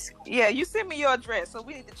to nobody school. Yeah, you send me your address, so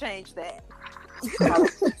we need to change that. I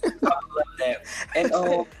love that.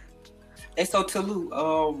 And so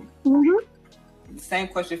Tolu, same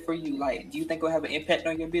question for you. Like, do you think it'll have an impact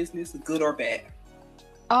on your business, good or bad?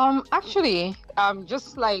 Actually,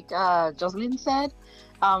 just like Jocelyn said,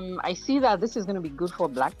 I see that this is going to be good for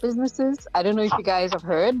Black businesses. I don't know if you guys have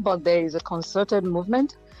heard, but there is a concerted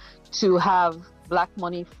movement to have Black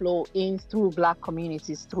money flow in through Black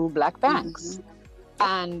communities, through Black banks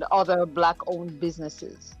and other Black-owned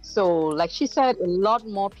businesses. So, like she said, a lot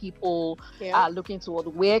more people are looking toward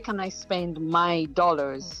where can I spend my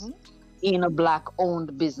dollars in a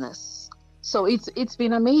Black-owned business. So it's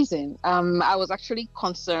been amazing. I was actually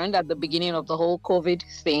concerned at the beginning of the whole COVID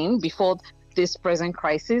thing, before this present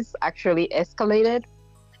crisis actually escalated.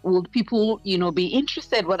 Would people, you know, be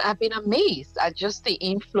interested? But I've been amazed at just the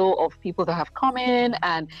inflow of people that have come in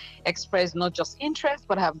and expressed not just interest,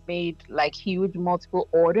 but have made like huge multiple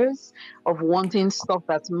orders of wanting stuff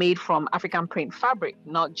that's made from African print fabric,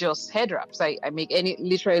 not just head wraps. I make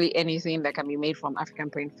literally anything that can be made from African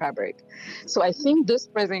print fabric. So I think this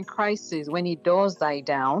present crisis, when it does die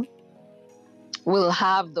down, will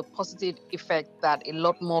have the positive effect that a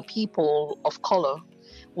lot more people of color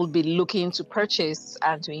will be looking to purchase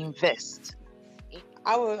and to invest.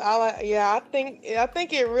 I think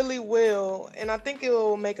it really will, and I think it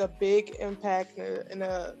will make a big impact and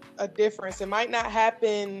a difference. It might not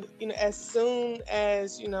happen, you know, as soon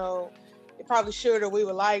as, you know, it probably should or we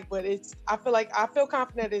would like, but I feel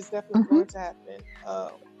confident it's definitely going to happen.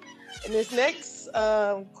 And this next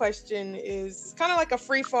question is kind of like a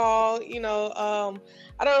free fall. You know,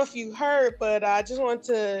 I don't know if you heard, but I just want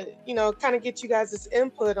to, you know, kind of get you guys'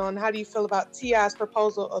 input on how do you feel about T.I.'s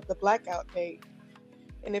proposal of the Blackout Day.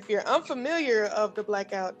 And if you're unfamiliar of the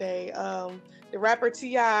Blackout Day, the rapper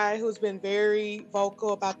T.I., who's been very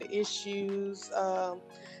vocal about the issues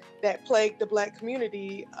that plague the Black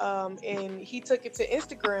community, and he took it to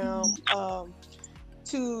Instagram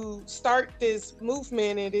to start this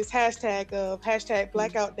movement and this hashtag of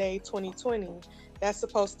Blackout Day 2020. That's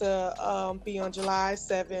supposed to be on July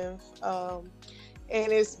 7th.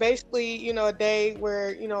 And it's basically, a day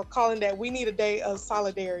where, calling that we need a day of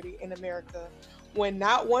solidarity in America when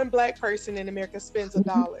not one Black person in America spends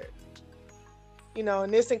 $1.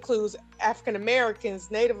 And this includes African Americans,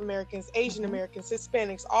 Native Americans, Asian Americans,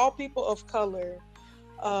 Hispanics, all people of color.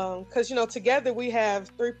 Because, together we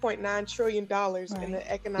have $3.9 trillion in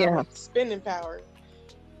the economic spending power.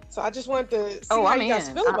 So I just wanted to see how you guys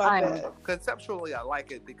feel about that. Conceptually, I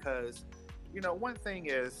like it because, one thing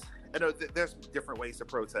is, I know there's different ways to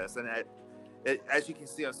protest. And as you can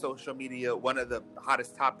see on social media, one of the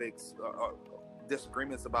hottest topics or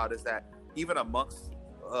disagreements about is that even amongst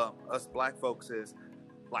us Black folks is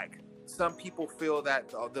like, some people feel that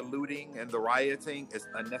the looting and the rioting is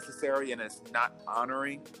unnecessary and it's not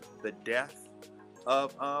honoring the death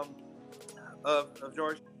of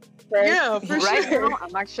George. Yeah, for right sure. now,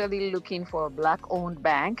 I'm actually looking for a Black-owned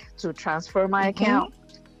bank to transfer my account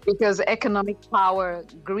because economic power,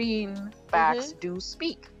 greenbacks do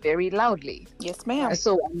speak very loudly. Yes, ma'am.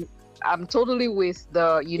 So I'm totally with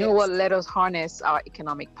the, know what, let us harness our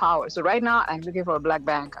economic power. So right now, I'm looking for a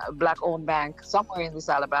Black-owned bank somewhere in this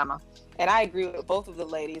Alabama. And I agree with both of the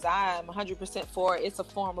ladies. I am 100% for it. It's a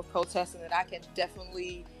form of protesting that I can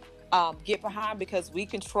definitely get behind because we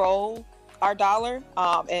control our dollar.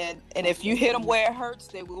 And if you hit them where it hurts,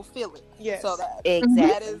 they will feel it. Yes. So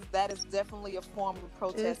that is definitely a form of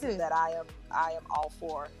protesting that I am all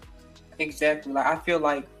for. Exactly. Like I feel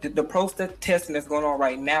like the protesting that's going on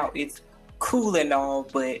right now, it's cool and all,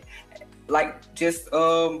 but like just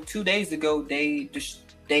 2 days ago, they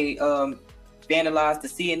vandalized the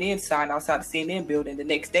CNN sign outside the CNN building. The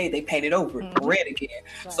next day, they painted over it red again.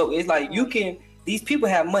 Right. So it's like these people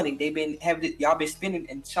have money. Y'all been spending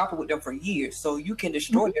and shopping with them for years. So you can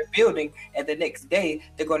destroy their building, and the next day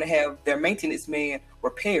they're going to have their maintenance man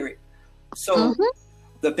repair it. So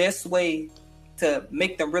the best way to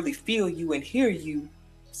make them really feel you and hear you,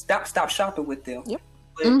 stop shopping with them. Yep.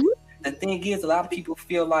 But the thing is, a lot of people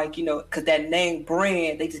feel like, because that name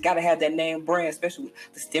brand, they just got to have that name brand, especially with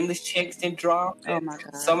the stimulus checks didn't drop. Oh my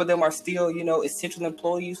God. Some of them are still, essential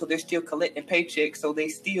employees, so they're still collecting paychecks. So they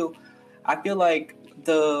still, I feel like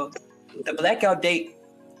the blackout date,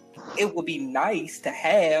 it would be nice to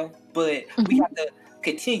have, but we have to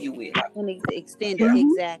continue it. And extend it,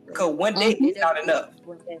 exactly. Because one day is not enough.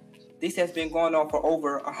 This has been going on for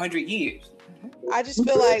over 100 years. I just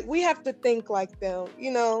feel like we have to think like them,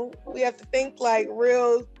 we have to think like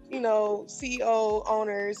real, CEO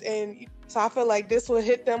owners. And so I feel like this will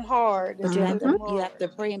hit them hard. But you have to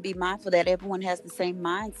pray and be mindful that everyone has the same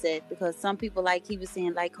mindset, because some people, like he was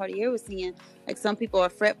saying, like Cartier was saying, like some people are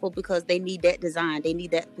fretful because they need that design, they need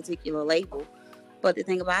that particular label. But the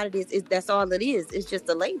thing about it is that's all it is. It's just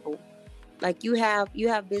a label. Like you have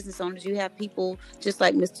business owners, you have people just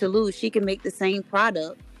like Ms. Toulouse. She can make the same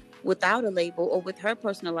product without a label or with her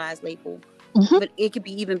personalized label, but it could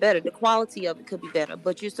be even better. The quality of it could be better,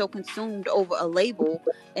 but you're so consumed over a label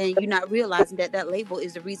and you're not realizing that label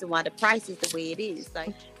is the reason why the price is the way it is.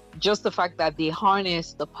 Like, just the fact that they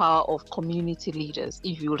harness the power of community leaders.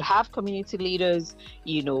 If you would have community leaders,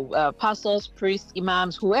 pastors, priests,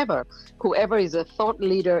 imams, whoever is a thought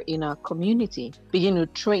leader in a community, begin to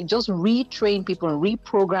retrain people and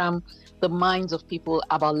reprogram the minds of people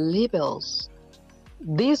about labels.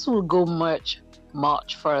 This will go much,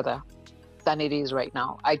 much further than it is right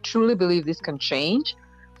now. I truly believe this can change,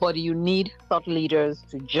 but you need thought leaders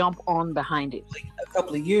to jump on behind it. A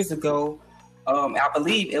couple of years ago, I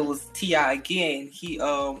believe it was T.I. again, he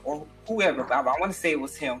or whoever, but I want to say it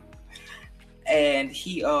was him. And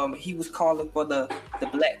he was calling for the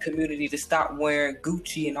Black community to stop wearing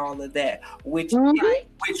Gucci and all of that, which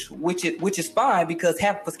is fine because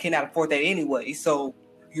half of us cannot afford that anyway. So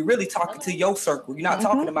you're really talking to your circle. You're not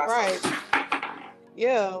talking about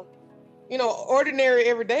Yeah. Ordinary,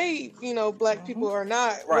 everyday, Black people are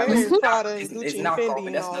not wearing Prada and Gucci and Fendi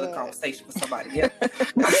and that's all another that. conversation for somebody. Yeah.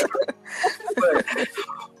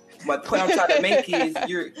 But the point I'm trying to make is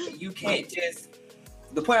you can't just.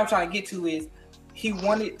 The point I'm trying to get to is he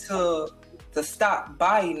wanted to stop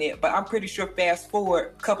buying it, but I'm pretty sure fast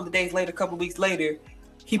forward a couple of days later, a couple of weeks later,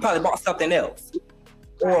 he probably bought something else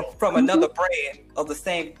or from another brand of the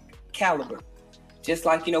same caliber. Just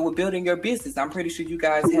like, with building your business, I'm pretty sure you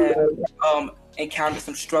guys have encountered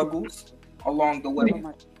some struggles along the way.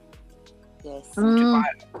 yes.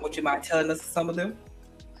 Would you mind telling us some of them?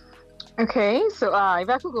 Okay, so if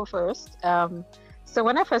I could go first. So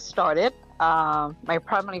when I first started, my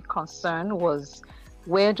primary concern was,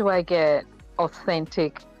 where do I get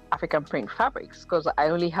authentic African print fabrics? Because I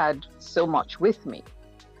only had so much with me.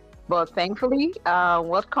 But thankfully,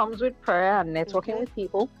 what comes with prayer and networking with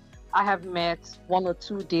people, I have met one or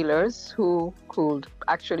two dealers who could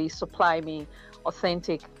actually supply me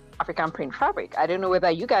authentic African print fabric. I don't know whether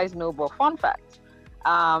you guys know, but fun fact,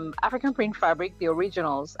 African print fabric, the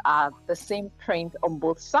originals are the same print on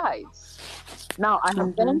both sides. Now, I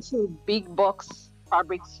have gone to big box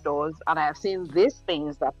fabric stores and I have seen these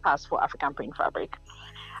things that pass for African print fabric.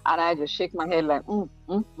 And I just shake my head like,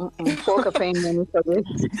 poker pain money for this.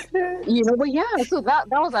 But yeah, so that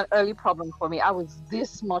was an early problem for me. I was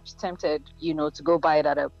this much tempted, to go buy it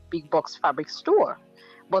at a big box fabric store.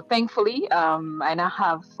 But thankfully, I now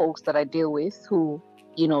have folks that I deal with who,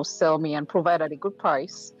 sell me and provide at a good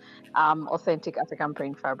price, authentic African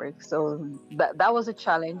print fabric. So that was a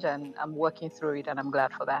challenge and I'm working through it and I'm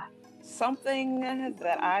glad for that. Something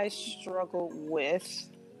that I struggle with,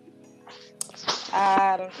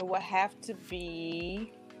 I don't know, what have to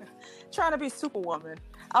be trying to be Superwoman.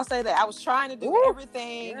 I'll say that I was trying to do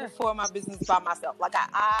everything for my business by myself. Like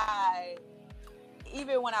I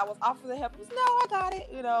even when I was offered the help, I was, no, I got it.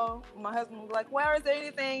 My husband was like, "Where is there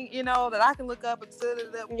anything that I can look up and set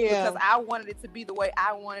it up?" Because I wanted it to be the way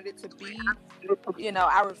I wanted it to be.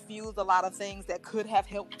 I refused a lot of things that could have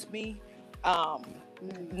helped me.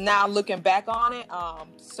 Now looking back on it,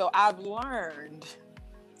 so I've learned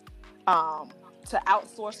to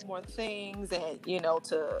outsource more things and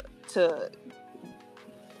to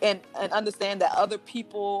understand that other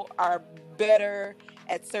people are better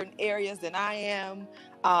at certain areas than I am.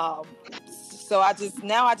 So I just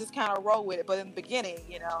kind of roll with it. But in the beginning,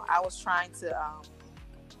 I was trying to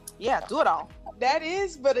do it all. That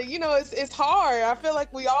is, but it's hard. I feel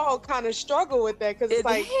like we all kind of struggle with that because it's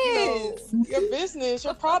like, your business,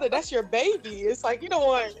 your product, that's your baby. It's like you don't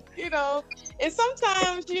want, and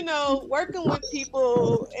sometimes, working with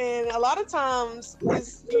people, and a lot of times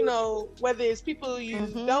it's, whether it's people you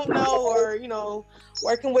don't know or,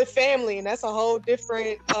 working with family, and that's a whole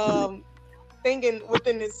different thing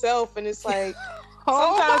within itself. And it's like,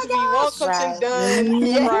 sometimes if you want something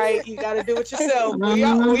done right, you got to do it yourself. We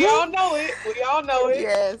all know it. We all know it.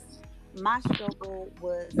 Yes. My struggle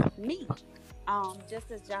was me.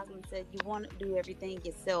 Just as Jocelyn said, you want to do everything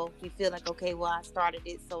yourself. You feel like, okay, well, I started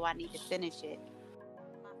it, so I need to finish it.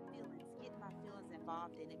 Get my feelings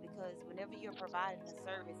involved in it, because whenever you're providing a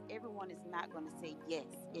service, everyone is not going to say yes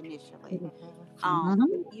initially.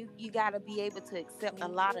 You got to be able to accept a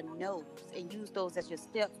lot of no's and use those as your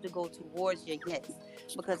steps to go towards your yes.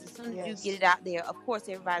 Because as soon as you get it out there, of course,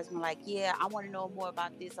 everybody's going to like, yeah, I want to know more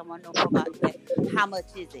about this. I want to know more about that. How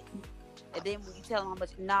much is it? And then when you tell them how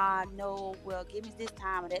much, no, well, give me this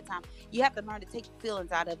time or that time. You have to learn to take your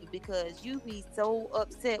feelings out of it, because you be so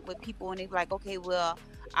upset with people and they be like, okay, well,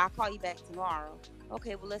 I'll call you back tomorrow.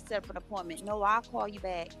 Okay, well, let's set up an appointment. No, I'll call you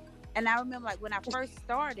back. And I remember, like, when I first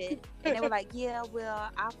started, and they were like, yeah, well,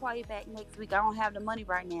 I'll call you back next week. I don't have the money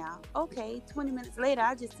right now. Okay, 20 minutes later,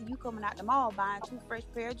 I just see you coming out the mall buying 2 fresh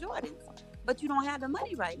pair of Jordans. But you don't have the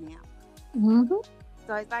money right now.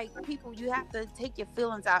 So it's like, people, you have to take your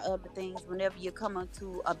feelings out of the things whenever you're coming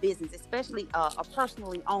to a business, especially a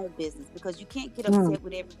personally owned business, because you can't get upset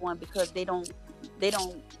with everyone because they don't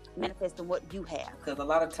manifest in what you have. Because a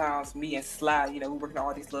lot of times, me and Sly, we're working on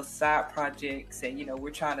all these little side projects, and we're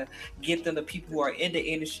trying to get them to people who are in the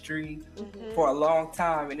industry for a long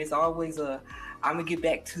time, and it's always I'm gonna get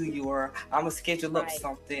back to you, or I'm gonna schedule up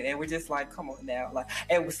something, and we're just like, come on now, like,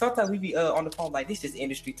 and sometimes we be on the phone like, this is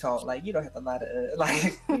industry talk, like, you don't have to lie to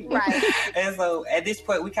like, And so at this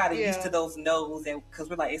point, we kind of used to those no's, and because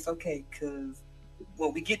we're like, it's okay, because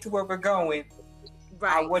when we get to where we're going,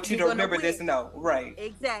 I want you to remember this no,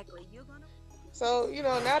 exactly. You're gonna. So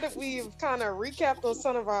now that we've kind of recapped on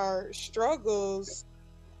some of our struggles,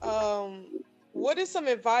 what is some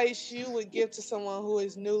advice you would give to someone who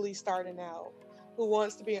is newly starting out, who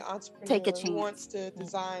wants to be an entrepreneur, Take a chance. Who wants to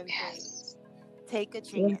design things? Take a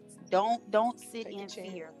chance. Don't sit in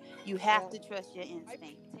fear. You have to trust your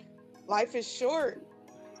instinct. Life is short.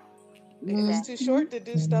 It's too short to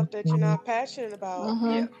do stuff that you're not passionate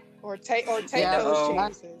about, or take those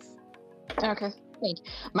chances. Okay, thank you.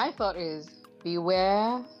 My thought is,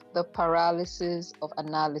 beware the paralysis of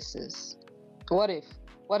analysis. What if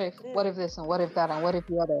this, and what if that, and what if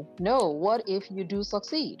the other? No, what if you do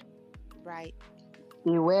succeed? Right.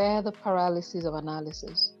 Beware the paralysis of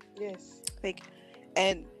analysis. Yes.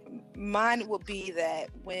 And mine would be that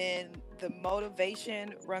when the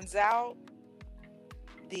motivation runs out,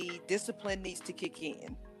 the discipline needs to kick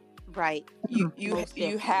in. Right.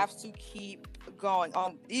 You have to keep going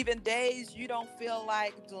on even days you don't feel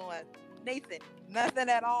like doing nothing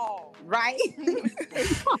at all. Right.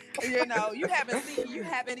 You haven't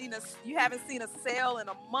seen a sale in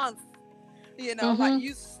a month. Like,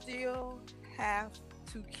 you still have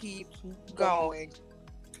to keep going.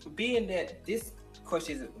 Being that this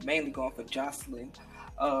question is mainly going for Jocelyn,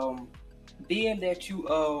 being that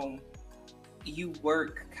you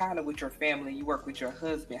work kind of with your family, you work with your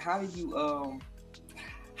husband. How do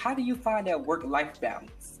you find that work-life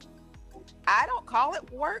balance? I don't call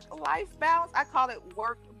it work-life balance. I call it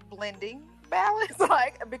work blending balance,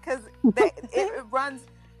 because it runs.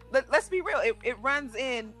 Let's be real. It runs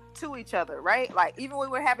into each other, right? Like even when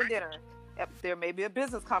we're having dinner, there may be a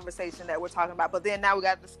business conversation that we're talking about, but then now we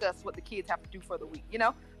got to discuss what the kids have to do for the week.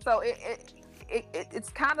 So it's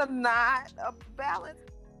kind of not a balance.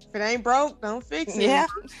 If it ain't broke, don't fix it. Yeah,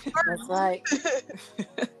 That's right.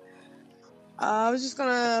 I was just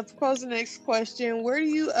gonna propose the next question. Where do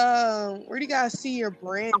you guys see your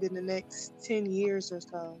brand in the next 10 years or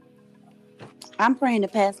so? I'm praying to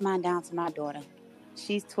pass mine down to my daughter.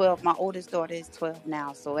 She's 12. My oldest daughter is 12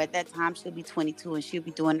 now. So at that time, she'll be 22 and she'll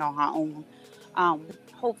be doing it on her own.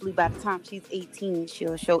 Hopefully by the time she's 18,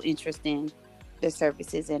 she'll show interest in the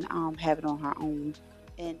services and have it on her own.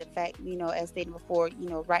 And the fact, as stated before,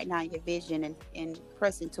 right now your vision and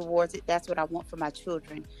pressing towards it, that's what I want for my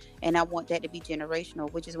children. And I want that to be generational,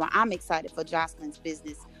 which is why I'm excited for Jocelyn's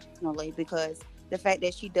business, because the fact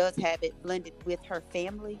that she does have it blended with her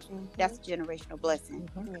family, that's a generational blessing.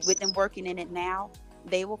 With them working in it now,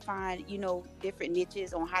 they will find, different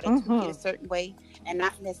niches on how to tweak it a certain way and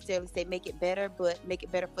not necessarily say make it better, but make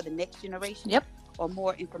it better for the next generation. Yep. Or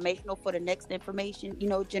more informational for the next generation.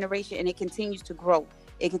 And it continues to grow.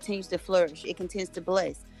 It continues to flourish. It continues to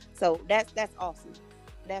bless. So that's awesome.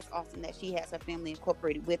 That's awesome that she has her family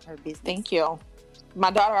incorporated with her business. Thank you.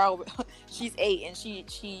 My daughter, she's 8, and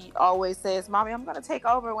she always says, "Mommy, I'm gonna take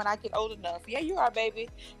over when I get old enough." Yeah, you are, baby.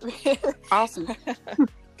 Awesome.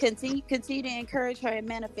 Continue to encourage her and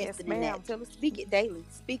manifest it in that. Tell her, speak it daily.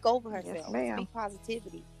 Speak over herself. Yes, ma'am. Speak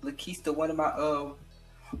positivity. Lakeisha,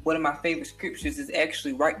 one of my favorite scriptures is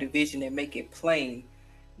actually write the vision and make it plain.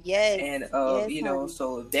 Yes. And honey.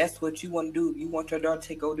 so if that's what you want to do, if you want your daughter to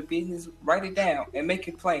take over the business, write it down and make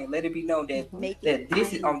it plain. Let it be known that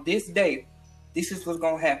this is on this day, this is what's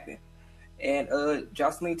gonna happen. And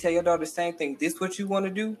Jocelyn, tell your daughter the same thing. This is what you want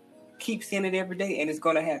to do. Keep saying it every day, and it's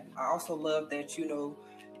gonna happen. I also love that you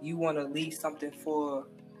want to leave something for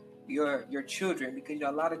your children, because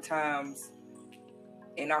a lot of times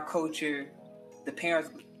in our culture, the parents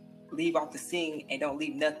leave off the scene and don't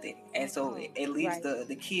leave nothing, and so it leaves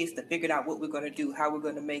the kids to figure out what we're going to do, how we're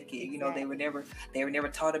going to make it. They were never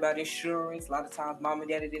taught about insurance. A lot of times mom and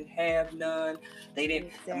daddy didn't have none. They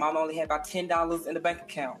didn't. Mom only had about $10 in the bank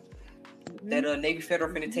account that Navy Federal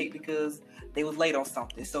finna take because they was late on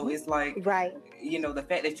something. So it's like, the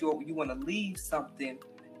fact that you want to leave something,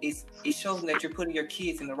 it shows that you're putting your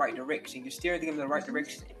kids in the right direction. You're steering them in the right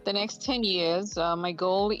direction. The next 10 years, my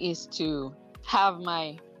goal is to have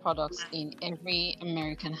my products in every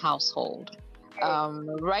American household.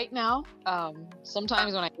 Right now,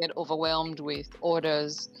 sometimes when I get overwhelmed with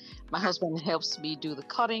orders, my husband helps me do the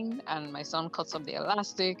cutting and my son cuts up the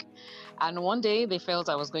elastic. And one day they felt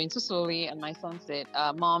I was going too slowly, and my son said,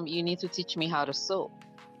 "Mom, you need to teach me how to sew."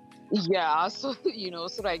 Yeah, so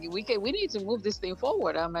so like we need to move this thing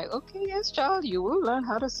forward. I'm like, okay, yes, child, you will learn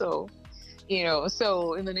how to sew.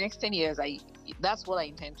 So in the next 10 years, that's what I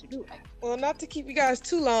intend to do. Well, not to keep you guys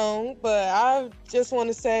too long, but I just want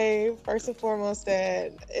to say first and foremost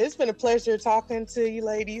that it's been a pleasure talking to you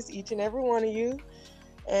ladies, each and every one of you.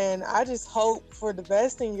 And I just hope for the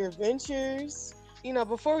best in your ventures.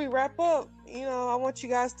 Before we wrap up, I want you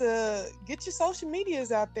guys to get your social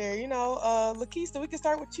medias out there. Lakeisha, we can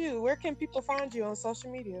start with you. Where can people find you on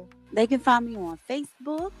social media? They can find me on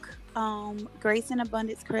Facebook, Grace and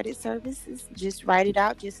Abundance Credit Services. Just write it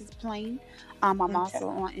out, just as plain. I'm also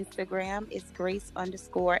on Instagram. It's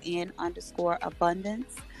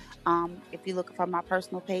Grace_and_abundance. If you look for my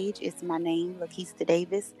personal page, it's my name, Lakeisha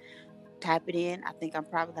Davis. Type it in. I think I'm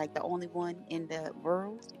probably like the only one in the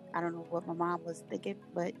world. I don't know what my mom was thinking,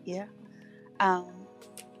 but yeah.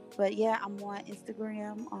 But yeah, I'm on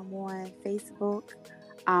Instagram. I'm on Facebook.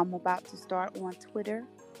 I'm about to start on Twitter.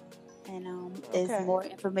 And as more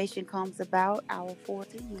information comes about, I will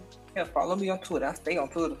forward to you. Yeah, follow me on Twitter. I stay on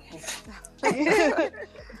Twitter. I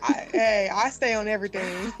stay on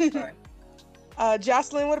everything. Right.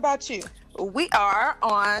 Jocelyn, what about you? We are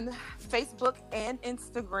on Facebook and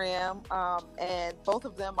Instagram, and both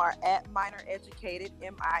of them are at Minor Educated,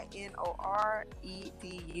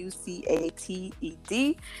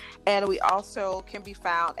 MINOREDUCATED, and we also can be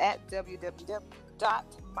found at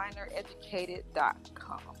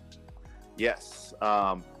www.minoreducated.com. Yes,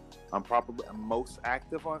 I'm most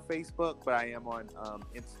active on Facebook, but I am on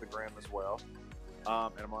Instagram as well,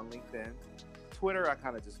 and I'm on LinkedIn, Twitter, I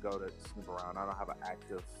kind of just go to snoop around. I don't have an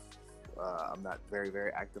active. I'm not very,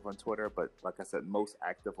 very active on Twitter, but like I said, most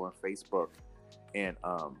active on Facebook and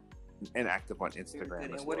active on Instagram.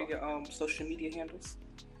 And as what well. are your social media handles?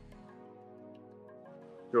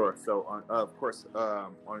 Sure. So of course,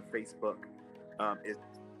 on Facebook, it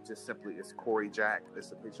just simply is Corey Jack.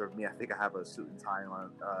 It's a picture of me. I think I have a suit and tie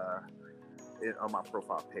on my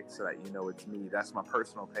profile pic so that you know it's me. That's my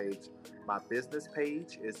personal page. My business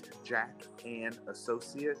page is Jack and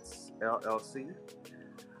Associates LLC.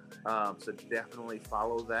 So definitely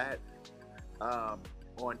follow that.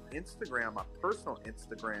 On Instagram, my personal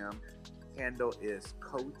Instagram handle is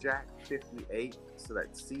Kojack58. So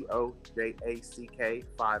that's COJACK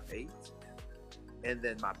 58. And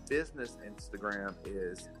then my business Instagram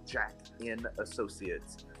is Jack N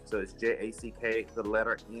Associates. So it's JACK, the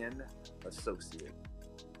letter N, Associate.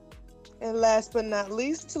 And last but not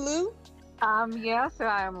least, Tolu. Yeah, so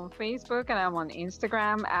I'm on Facebook and I'm on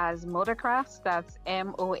Instagram as Moda-Crafts. That's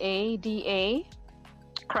MOADA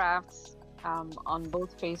Crafts on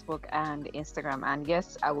both Facebook and Instagram. And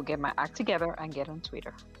yes, I will get my act together and get on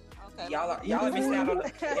Twitter. Okay. Y'all let me stand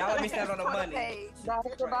on the money.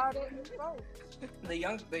 That's about it. The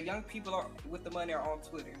young people are with the money are on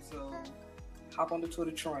Twitter, so hop on the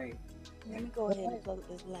Twitter train. Let me go ahead and plug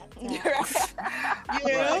this laptop.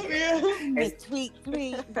 Yeah. Tweet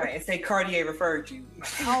 3. Right, and say Cartier referred you.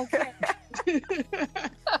 Okay.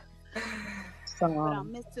 So, But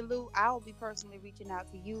Mr. Lou, I will be personally reaching out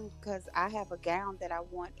to you because I have a gown that I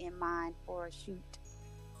want in mind for a shoot.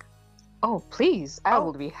 oh, please. I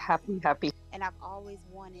will be happy. And I've always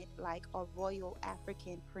wanted like a royal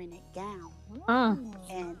African printed gown.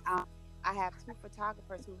 And I have 2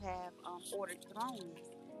 photographers who have ordered thrones.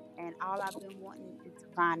 And all I've been wanting is to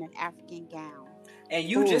find an African gown. And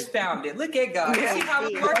you just found it. Look at God. See how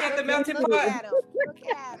we work at the melting Look pot? at 'em. Look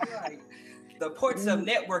at 'em. Right. The importance of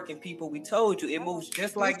networking, people. We told you it moves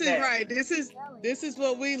just like This that. is right. This is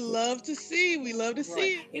what we love to see. We love to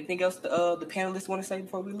see it. Anything else the panelists want to say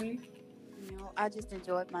before we leave? You know, I just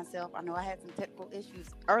enjoyed myself. I know I had some technical issues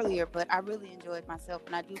earlier, but I really enjoyed myself,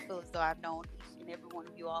 and I do feel as though I've known each and every one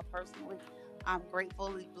of you all personally. I'm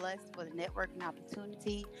gratefully blessed for the networking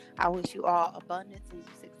opportunity. I wish you all abundance and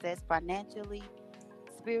success financially,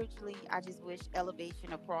 spiritually. I just wish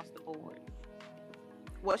elevation across the board.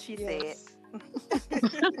 What she said.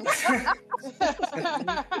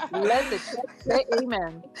 Let the church say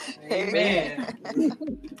amen. Amen.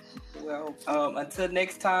 Well, until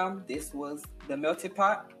next time, this was The Melted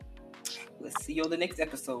Pot. We'll see you on the next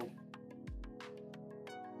episode.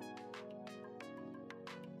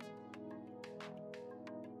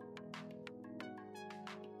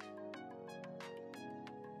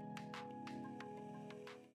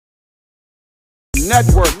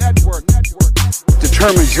 Network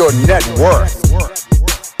determines your net worth.